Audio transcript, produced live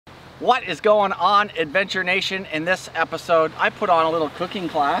What is going on, Adventure Nation? In this episode, I put on a little cooking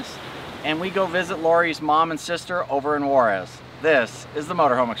class and we go visit Lori's mom and sister over in Juarez. This is the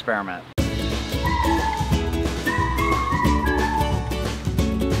Motorhome Experiment.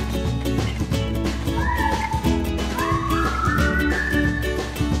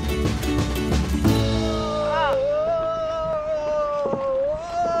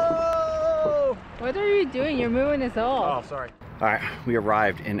 What are you doing? You're moving us all. Oh, sorry. All right, we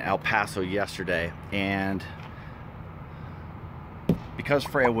arrived in El Paso yesterday, and because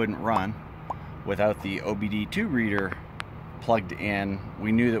Freya wouldn't run without the OBD2 reader plugged in,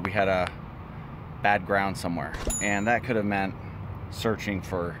 we knew that we had a bad ground somewhere, and that could have meant searching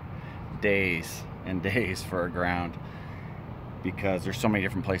for days and days for a ground because there's so many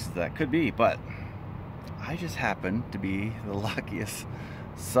different places that could be. But I just happened to be the luckiest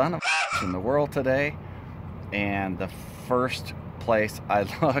son of in the world today, and the first place I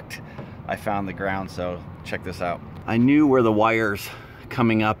looked, I found the ground. So check this out. I knew where the wires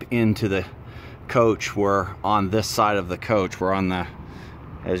coming up into the coach were on this side of the coach. We're on the,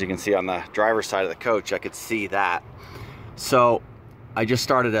 as you can see, on the driver's side of the coach. I could see that. So I just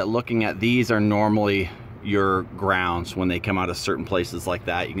started at looking at, these are normally your grounds when they come out of certain places like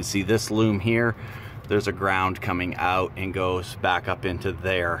that. You can see this loom here. There's a ground coming out and goes back up into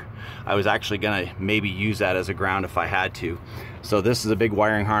there. I was actually gonna maybe use that as a ground if I had to. So this is a big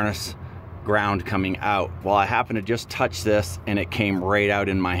wiring harness ground coming out. Well, I happened to just touch this and it came right out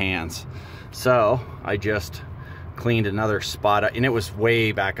in my hands. So I just cleaned another spot, and it was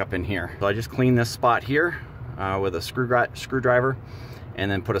way back up in here. So I just cleaned this spot here with a screwdriver and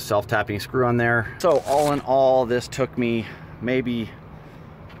then put a self-tapping screw on there. So all in all, this took me maybe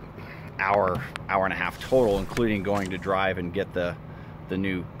hour and a half total, including going to drive and get the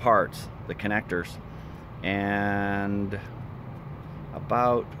new parts, the connectors, and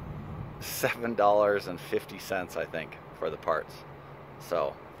about $7.50 I think for the parts.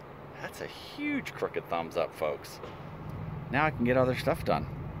 So that's a huge crooked thumbs up, folks. Now I can get other stuff done.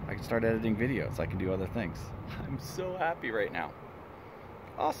 I can start editing videos. I can do other things. I'm so happy right now.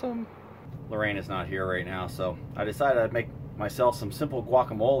 Awesome. Lorena's not here right now, so I decided I'd make myself some simple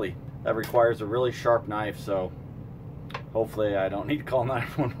guacamole. That requires a really sharp knife, so hopefully I don't need to call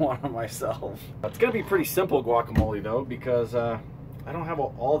 911 on myself. It's gonna be pretty simple guacamole though, because I don't have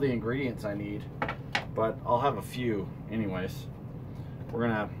all the ingredients I need, but I'll have a few anyways. We're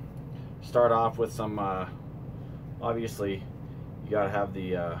gonna start off with some, obviously you gotta have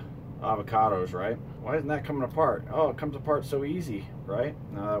the avocados, right? Why isn't that coming apart? Oh, it comes apart so easy, right?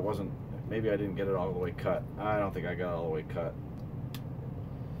 No, that wasn't, maybe I didn't get it all the way cut. I don't think I got it all the way cut.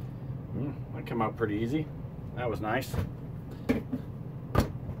 That came out pretty easy. That was nice.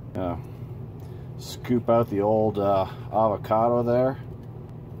 Scoop out the old avocado there.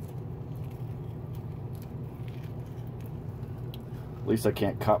 At least I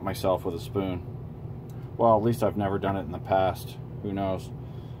can't cut myself with a spoon. Well, at least I've never done it in the past. Who knows?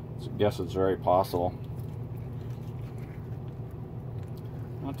 I guess it's very possible.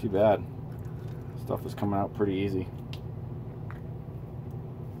 Not too bad. Stuff is coming out pretty easy.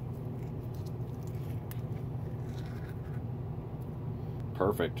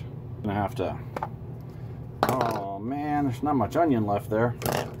 Perfect. I'm gonna have to, oh man, there's not much onion left there.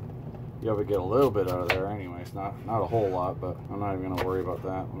 You gotta get a little bit out of there anyways, not a whole lot, but I'm not even gonna worry about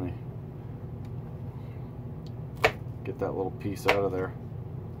that. Let me get that little piece out of there.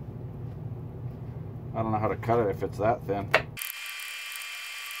 I don't know how to cut it if it's that thin.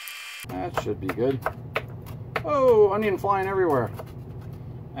 That should be good. Oh, onion flying everywhere.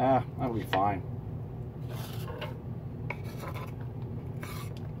 That'll be fine.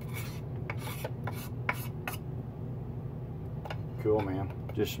 Cool, man.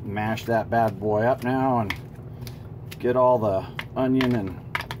 Just mash that bad boy up now and get all the onion and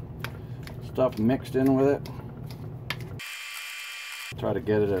stuff mixed in with it. Try to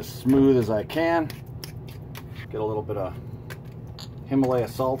get it as smooth as I can. Get a little bit of Himalaya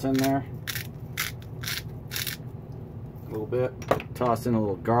salt in there. A little bit. Toss in a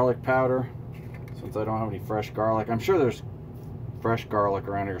little garlic powder, since I don't have any fresh garlic. I'm sure there's fresh garlic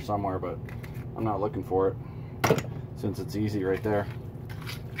around here somewhere, but I'm not looking for it, since it's easy right there.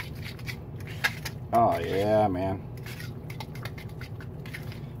 Oh yeah, man.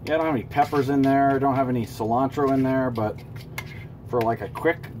 Yeah, I don't have any peppers in there. I don't have any cilantro in there, but for like a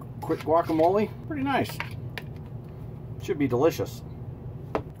quick guacamole, pretty nice. Should be delicious.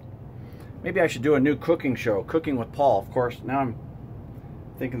 Maybe I should do a new cooking show, Cooking with Paul. Of course, now I'm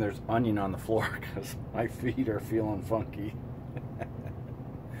thinking there's onion on the floor because my feet are feeling funky.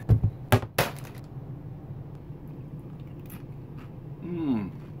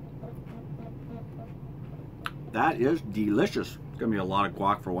 That is delicious. It's gonna be a lot of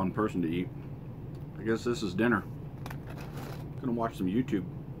guac for one person to eat. I guess this is dinner. Gonna watch some YouTube.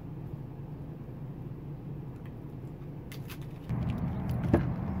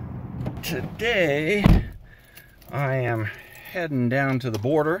 Today, I am heading down to the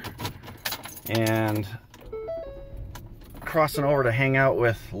border and crossing over to hang out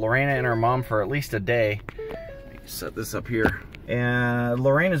with Lorena and her mom for at least a day. Set this up here. And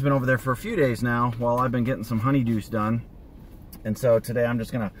Lorena's been over there for a few days now while I've been getting some honeydews done. And so today I'm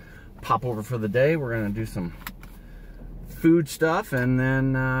just gonna pop over for the day. We're gonna do some food stuff and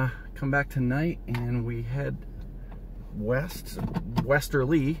then come back tonight, and we head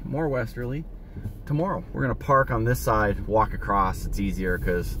westerly tomorrow. We're gonna park on this side, walk across. It's easier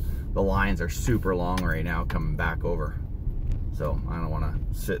because the lines are super long right now coming back over. So I don't wanna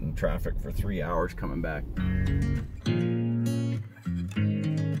sit in traffic for 3 hours coming back.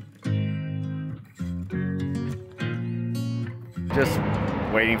 Just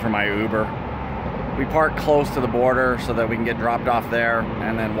waiting for my Uber. We park close to the border so that we can get dropped off there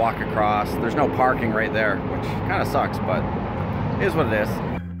and then walk across. There's no parking right there, which kind of sucks, but it is what it is.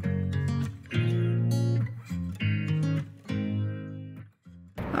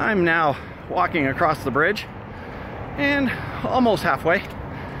 I'm now walking across the bridge and almost halfway.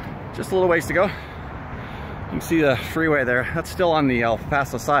 Just a little ways to go. You can see the freeway there. That's still on the El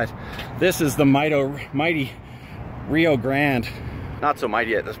Paso side. This is the mighty Rio Grande. Not so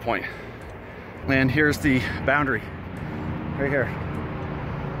mighty at this point. And here's the boundary, right here.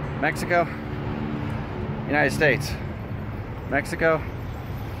 Mexico, United States. Mexico,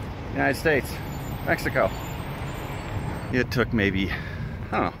 United States. Mexico. It took maybe,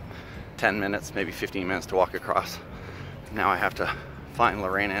 I don't know, 10 minutes, maybe 15 minutes to walk across. Now I have to find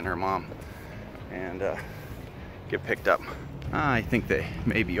Lorena and her mom and get picked up. I think they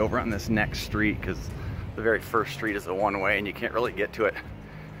may be over on this next street because the very first street is a one-way and you can't really get to it.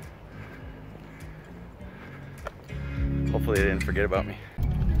 Hopefully they didn't forget about me.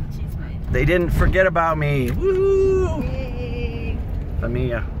 They didn't forget about me. Woohoo! Yay.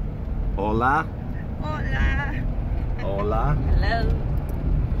 Familia. Hola. Hola. Hola. Hello.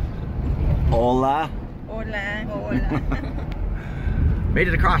 Hola. Hola. Hola. Made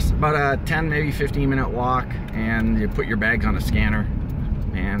it across. About a 10, maybe 15-minute walk, and you put your bags on a scanner,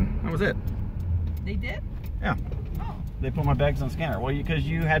 and that was it. They did? Yeah. They put my bags on the scanner. Well, because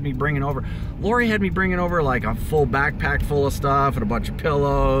you had me bringing over, Lori had me bringing over like a full backpack full of stuff and a bunch of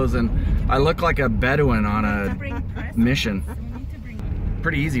pillows, and I look like a Bedouin on a mission.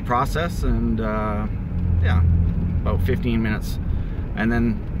 Pretty easy process, and yeah, about 15 minutes. And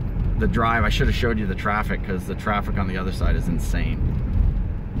then the drive, I should have showed you the traffic because the traffic on the other side is insane.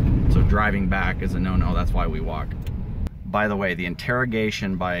 So driving back is a no-no, that's why we walk. By the way, the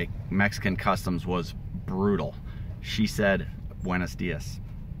interrogation by Mexican Customs was brutal. She said, "Buenos dias."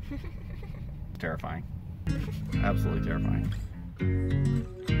 Terrifying. Absolutely terrifying.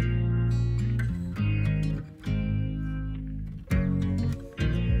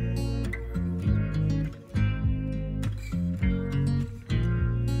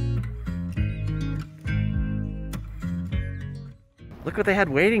 Look what they had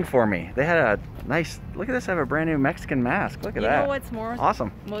waiting for me. They had a nice, look at this, I have a brand new Mexican mask. Look at that. You know what's more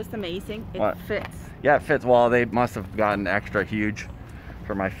awesome? Most amazing? It what? Fits. Yeah, it fits. Well, they must have gotten extra huge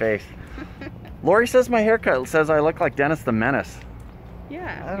for my face. Lori says my haircut says I look like Dennis the Menace.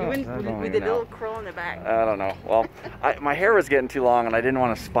 Yeah, with the little curl in the back. I don't know. Well, my hair was getting too long and I didn't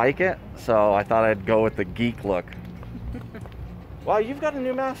want to spike it, so I thought I'd go with the geek look. Wow, you've got a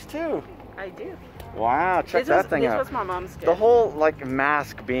new mask too. I do. Wow, check that thing out. This was my mom's gift. The whole like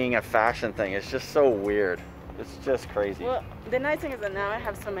mask being a fashion thing is just so weird. It's just crazy. Well, the nice thing is that now I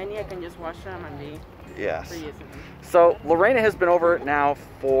have so many, I can just wash them and be reusing them. So Lorena has been over now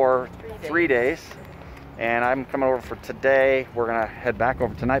for 3 days, and I'm coming over for today. We're gonna head back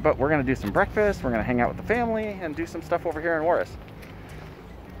over tonight, but we're gonna do some breakfast. We're gonna hang out with the family and do some stuff over here in Juarez.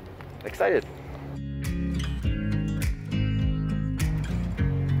 Excited.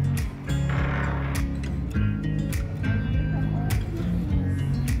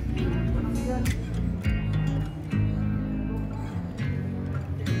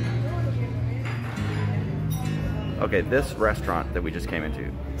 Okay, this restaurant that we just came into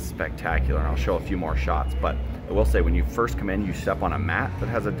is spectacular, and I'll show a few more shots, but I will say when you first come in, you step on a mat that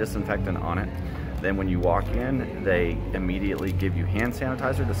has a disinfectant on it. Then when you walk in, they immediately give you hand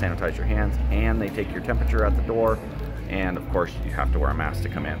sanitizer to sanitize your hands, and they take your temperature at the door, and of course you have to wear a mask to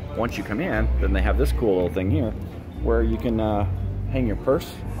come in. Once you come in, then they have this cool little thing here where you can hang your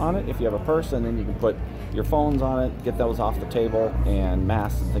purse on it if you have a purse, and then you can put your phones on it, get those off the table, and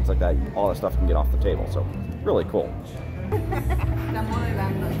masks and things like that. All that stuff can get off the table, so really cool.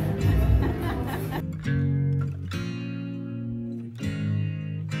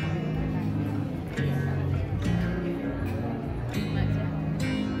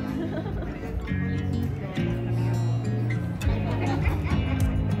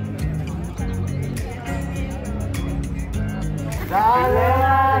 Dale,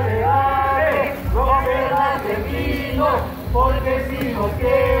 dale, dale, no pierdas el vino, porque si no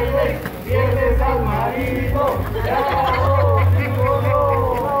pierdes, pierdes al marido. ¡Bravo,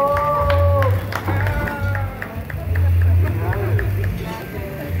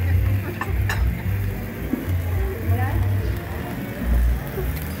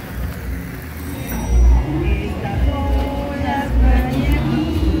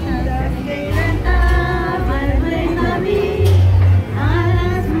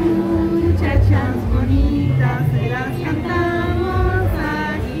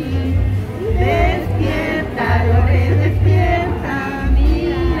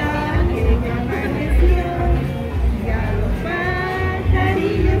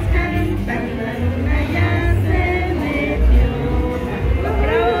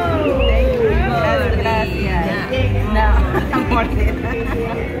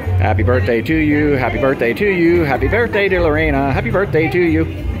 Happy birthday to you, happy birthday to you, happy birthday to Lorena, happy birthday to you.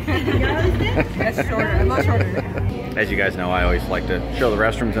 As you guys know, I always like to show the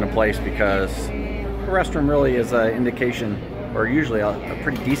restrooms in a place because the restroom really is an indication, or usually a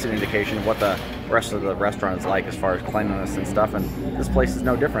pretty decent indication of what the rest of the restaurant is like as far as cleanliness and stuff, and this place is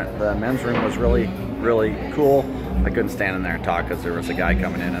no different. The men's room was really, really cool. I couldn't stand in there and talk because there was a guy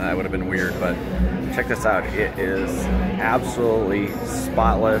coming in and that would have been weird, but check this out. It is absolutely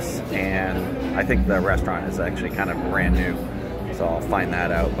spotless, and I think the restaurant is actually kind of brand new, so I'll find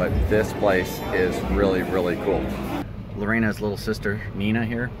that out, but this place is really, really cool. Lorena's little sister, Nina,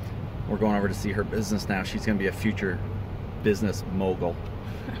 here. We're going over to see her business now. She's going to be a future business mogul.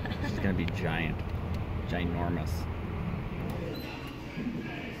 She's going to be giant, ginormous.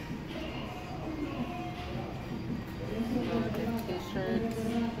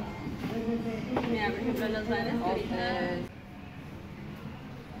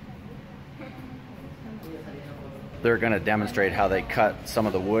 They're going to demonstrate how they cut some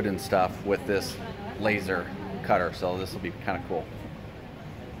of the wood and stuff with this laser cutter, so this will be kind of cool.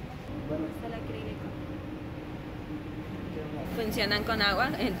 Funcionan con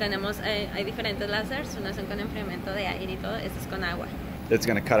agua. Hay diferentes láseres, unas son con enfriamiento de aire y todo. Este es con agua. It's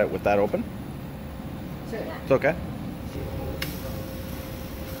going to cut it with that open? It's okay.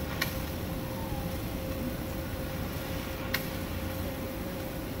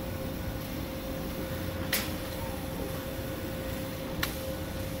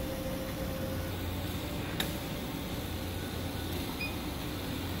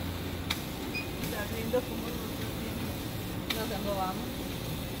 Nos embobamos.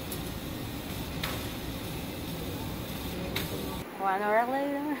 1 hour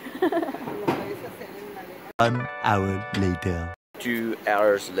later. 1 hour later. 2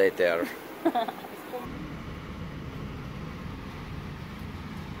 hours later.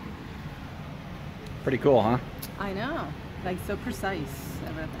 Pretty cool, huh? I know. Like so precise,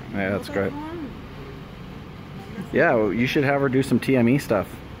 everything. Yeah, that's great. Yeah, well, you should have her do some TME stuff.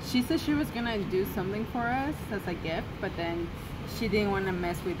 She said she was gonna do something for us as a gift, but then she didn't want to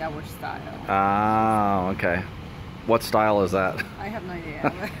mess with our style. Ah, okay. What style is that? I have no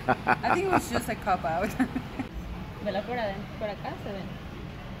idea. I think it was just a cop out. Vela por acá se ven.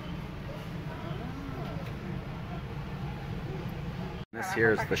 This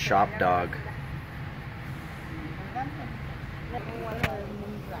here is the shop dog.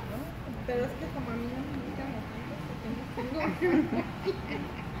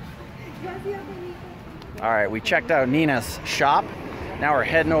 All right, we checked out Nina's shop. Now we're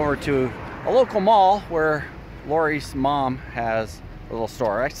heading over to a local mall where Lori's mom has a little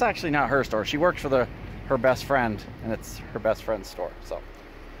store. It's actually not her store. She works for her best friend, and it's her best friend's store. So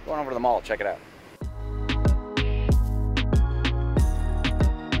going over to the mall, check it out.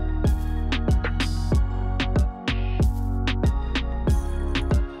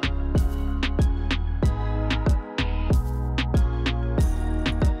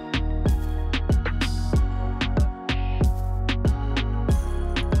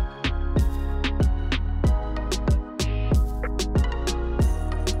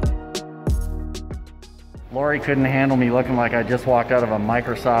 Lori couldn't handle me looking like I just walked out of a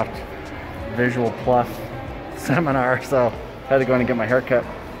Microsoft Visual Plus seminar, so I had to go in and get my hair cut.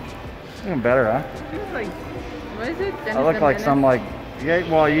 It's even better, huh? Like, what is it? I look like some like Yeah,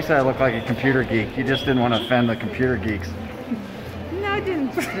 well, you said I look like a computer geek. You just didn't want to offend the computer geeks. No, I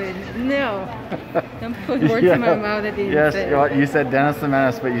didn't say. No. Don't put words in my mouth that didn't Yes, say. you said Dennis the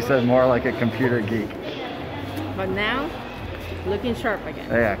Menace, but you said more like a computer geek. But now, looking sharp again.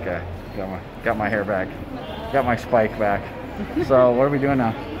 Yeah, okay. Got my hair back. Got my spike back. So what are we doing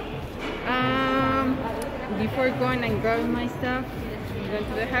now? Before going and grabbing my stuff, going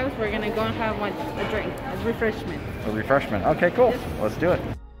to the house, we're gonna go and have a drink, a refreshment. A refreshment. Okay, cool. Yes. Let's do it.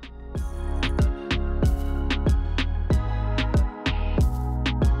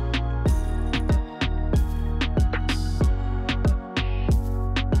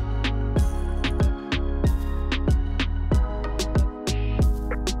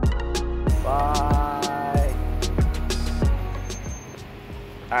 Bye.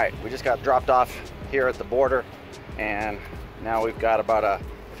 All right, we just got dropped off here at the border, and now we've got about a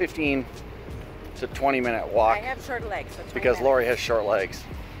 15 to 20-minute walk. I have short legs, so because Lori has short legs.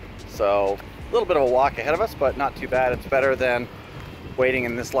 So a little bit of a walk ahead of us, but not too bad. It's better than waiting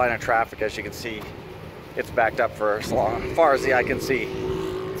in this line of traffic. As you can see, it's backed up for as far as the eye can see.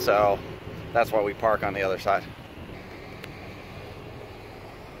 So that's why we park on the other side.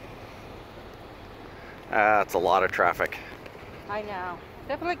 That's a lot of traffic. I know.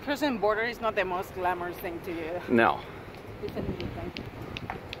 Definitely crossing border is not the most glamorous thing to do. No. It's a new thing.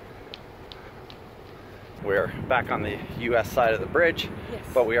 We're back on the US side of the bridge, Yes.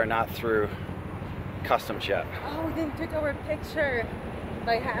 but we are not through customs yet. Oh, we didn't take our picture.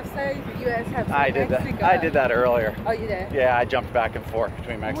 By half side, US, half side I did Mexico. that. I did that earlier. Oh, you did? Yeah, I jumped back and forth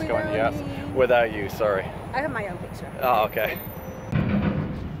between Mexico and Without US. me. Without you, sorry. I have my own picture. Oh, okay.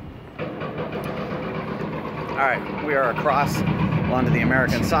 All right, we are across onto the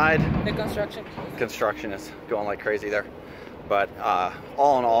American side. The construction. Construction is going like crazy there. But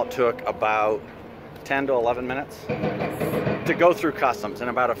all in all, it took about 10 to 11 minutes to go through customs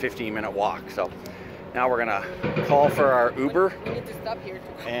and about a 15-minute walk. So now we're gonna call for our Uber. We need to stop here.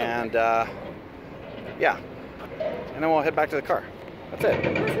 And yeah, and then we'll head back to the car. That's it.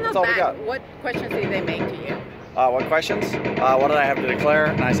 That's all we got. What questions did they make to you? What questions? What did I have to declare?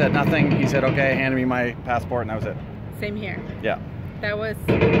 And I said nothing. He said, okay, handed me my passport, and that was it. Same here. Yeah. That was,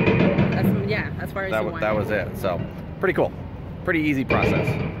 yeah, as far as you wanted. That was it. So pretty cool. Pretty easy process.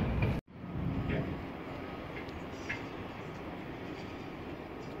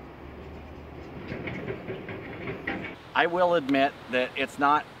 I will admit that it's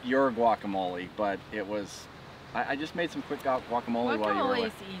not your guacamole, but it was, I just made some quick guacamole while you were away. Guacamole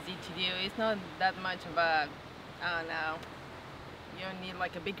is easy to do. It's not that much of a, I don't know, you don't need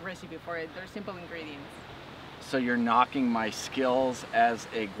like a big recipe for it. They're simple ingredients. So you're knocking my skills as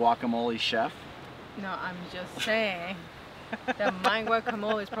a guacamole chef? No, I'm just saying that my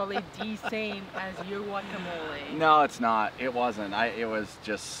guacamole is probably the same as your guacamole. No, it's not. It wasn't. It was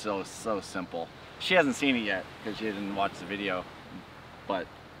just so simple. She hasn't seen it yet because she didn't watch the video. But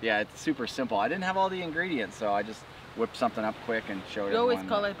yeah, it's super simple. I didn't have all the ingredients, so I just whipped something up quick and showed it. You always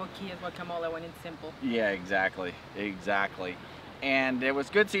call it boquillas guacamole when it's simple. Yeah, exactly. Exactly. And it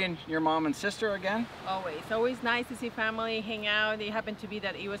was good seeing your mom and sister again. Always nice to see family, hang out. It happened to be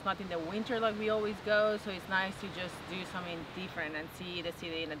that it was not in the winter like we always go, so it's nice to just do something different and see the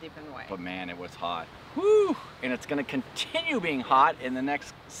city in a different way. But man, it was hot. Woo! And it's gonna continue being hot in the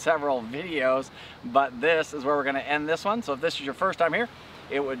next several videos, but this is where we're gonna end this one. So if this is your first time here,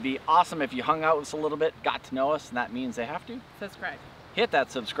 it would be awesome if you hung out with us a little bit, got to know us, and that means they have to Subscribe. hit that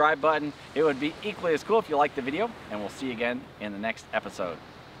subscribe button. It would be equally as cool if you liked the video, and we'll see you again in the next episode.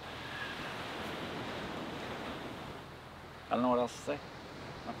 I don't know what else to say.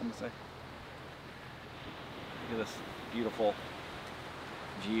 Nothing to say. Look at this beautiful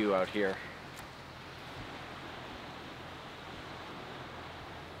view out here.